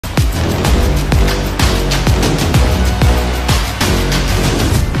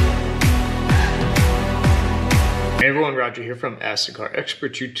Hey everyone, Roger here from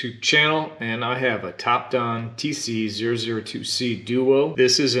AskTheCarExperts YouTube channel, and I have a Topdon TC002C DUO.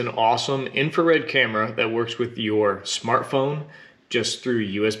 This is an awesome infrared camera that works with your smartphone just through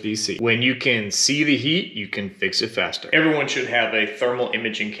USB-C. When you can see the heat, you can fix it faster. Everyone should have a thermal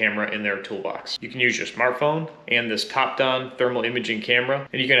imaging camera in their toolbox. You can use your smartphone and this Topdon thermal imaging camera,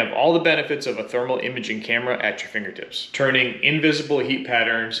 and you can have all the benefits of a thermal imaging camera at your fingertips, turning invisible heat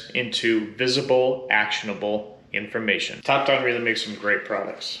patterns into visible, actionable information. Topdon really makes some great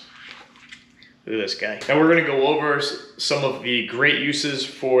products. Look at this guy. Now we're gonna go over some of the great uses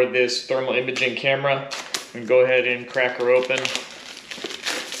for this thermal imaging camera. And go ahead and crack her open.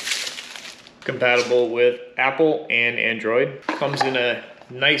 Compatible with Apple and Android. Comes in a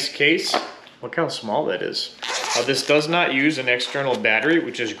nice case. Look how small that is. This does not use an external battery,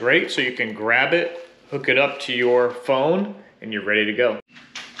 which is great. So you can grab it, hook it up to your phone, and you're ready to go.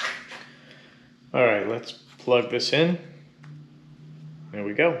 All right, let's plug this in. There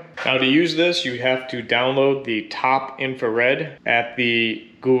we go. Now to use this, you have to download the Top Infrared at the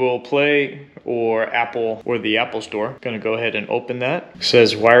Google Play or Apple or the Apple Store. Gonna go ahead and open that. It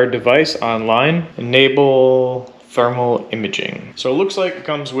says wired device online, enable thermal imaging. So it looks like it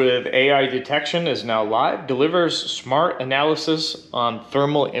comes with AI detection is now live, delivers smart analysis on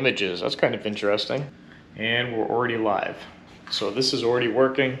thermal images. That's kind of interesting. And we're already live. So this is already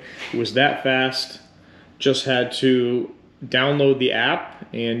working. It was that fast. Just had to download the app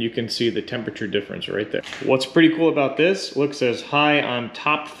and you can see the temperature difference right there. What's pretty cool about this, look, says hi, I'm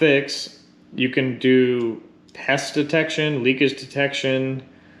Top Fix. You can do pest detection, leakage detection,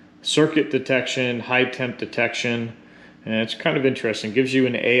 circuit detection, high temp detection. And it's kind of interesting, gives you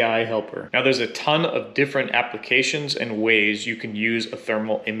an AI helper. Now there's a ton of different applications and ways you can use a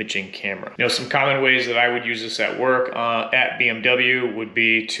thermal imaging camera. You know, some common ways that I would use this at work at BMW would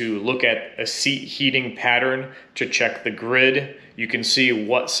be to look at a seat heating pattern to check the grid. You can see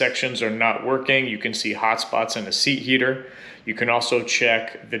what sections are not working. You can see hotspots in a seat heater. You can also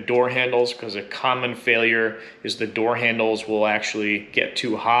check the door handles, because a common failure is the door handles will actually get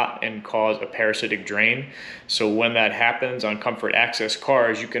too hot and cause a parasitic drain. So when that happens on comfort access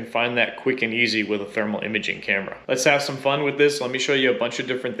cars, you can find that quick and easy with a thermal imaging camera. Let's have some fun with this. Let me show you a bunch of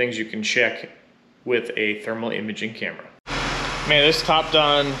different things you can check with a thermal imaging camera. Man, this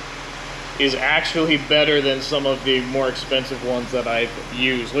Topdon is actually better than some of the more expensive ones that I've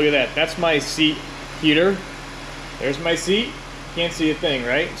used. Look at that, that's my seat heater. There's my seat, can't see a thing,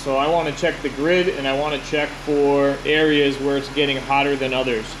 right? So I want to check the grid and I want to check for areas where it's getting hotter than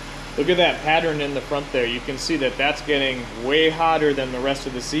others. Look at that pattern in the front there. You can see that that's getting way hotter than the rest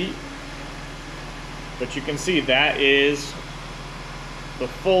of the seat. But you can see that is the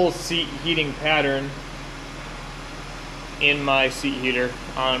full seat heating pattern in my seat heater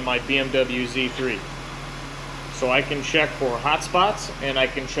on my BMW Z3. So I can check for hot spots and I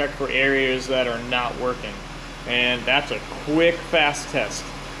can check for areas that are not working. And that's a quick, fast test.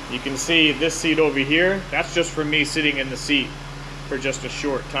 You can see this seat over here, that's just for me sitting in the seat for just a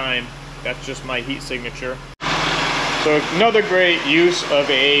short time. That's just my heat signature. So another great use of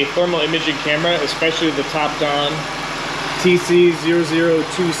a thermal imaging camera, especially the Topdon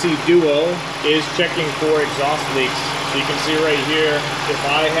TC002C DUO, is checking for exhaust leaks. So you can see right here, if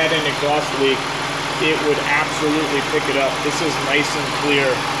I had an exhaust leak, it would absolutely pick it up. This is nice and clear.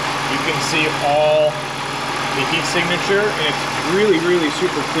 You can see all the heat signature, and it's really, really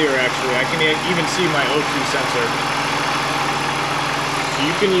super clear actually. I can even see my O2 sensor. So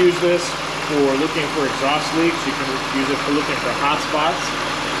you can use this for looking for exhaust leaks. You can use it for looking for hot spots.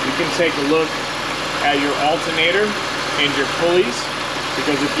 You can take a look at your alternator and your pulleys,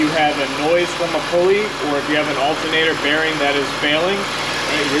 because if you have a noise from a pulley or if you have an alternator bearing that is failing,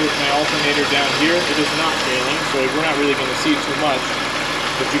 right, here's my alternator down here, it is not failing, so we're not really going to see too much.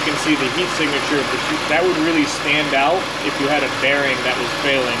 But you can see the heat signature, but that would really stand out if you had a bearing that was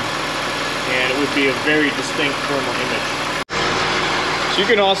failing, and it would be a very distinct thermal image. So you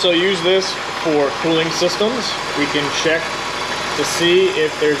can also use this for cooling systems. We can check to see if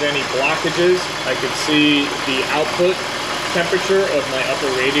there's any blockages. I could see the output temperature of my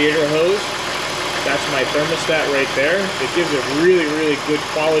upper radiator hose. That's my thermostat right there. It gives a really, really good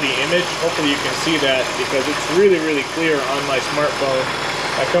quality image. Hopefully you can see that because it's really, really clear on my smartphone.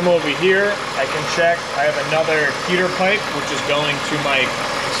 I come over here, I can check, I have another heater pipe which is going to my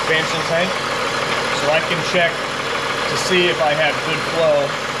expansion tank. So I can check to see if I have good flow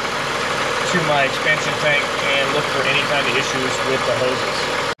to my expansion tank and look for any kind of issues with the hoses.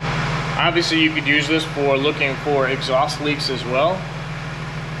 Obviously you could use this for looking for exhaust leaks as well.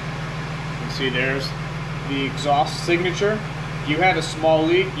 You can see there's the exhaust signature. If you had a small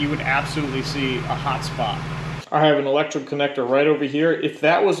leak, you would absolutely see a hot spot. I have an electrical connector right over here. If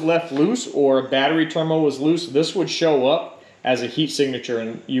that was left loose or a battery terminal was loose, this would show up as a heat signature,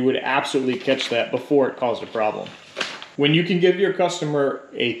 and you would absolutely catch that before it caused a problem. When you can give your customer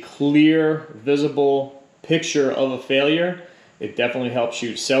a clear, visible picture of a failure, it definitely helps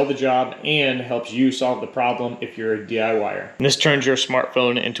you sell the job and helps you solve the problem if you're a DIYer. And this turns your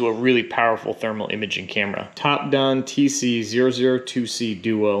smartphone into a really powerful thermal imaging camera. Topdon TC002C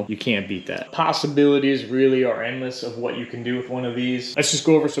DUO. You can't beat that. Possibilities really are endless of what you can do with one of these. Let's just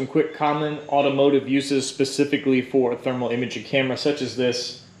go over some quick common automotive uses specifically for a thermal imaging camera such as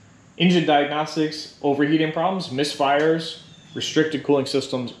this. Engine diagnostics, overheating problems, misfires, restricted cooling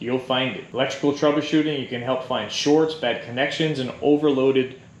systems, you'll find it. Electrical troubleshooting, you can help find shorts, bad connections, and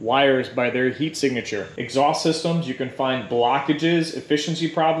overloaded wires by their heat signature. Exhaust systems, you can find blockages, efficiency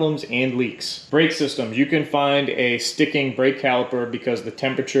problems, and leaks. Brake systems, you can find a sticking brake caliper because the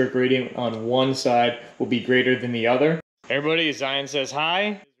temperature gradient on one side will be greater than the other. Everybody, Zion says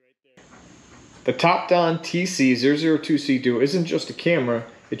hi. The Topdon TC002C DUO isn't just a camera,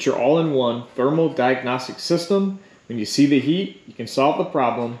 it's your all-in-one thermal diagnostic system. When you see the heat, you can solve the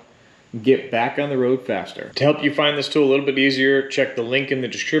problem and get back on the road faster. To help you find this tool a little bit easier, check the link in the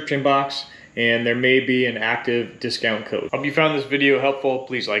description box, and there may be an active discount code. Hope you found this video helpful.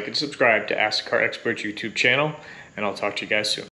 Please like and subscribe to Ask the Car Experts YouTube channel, and I'll talk to you guys soon.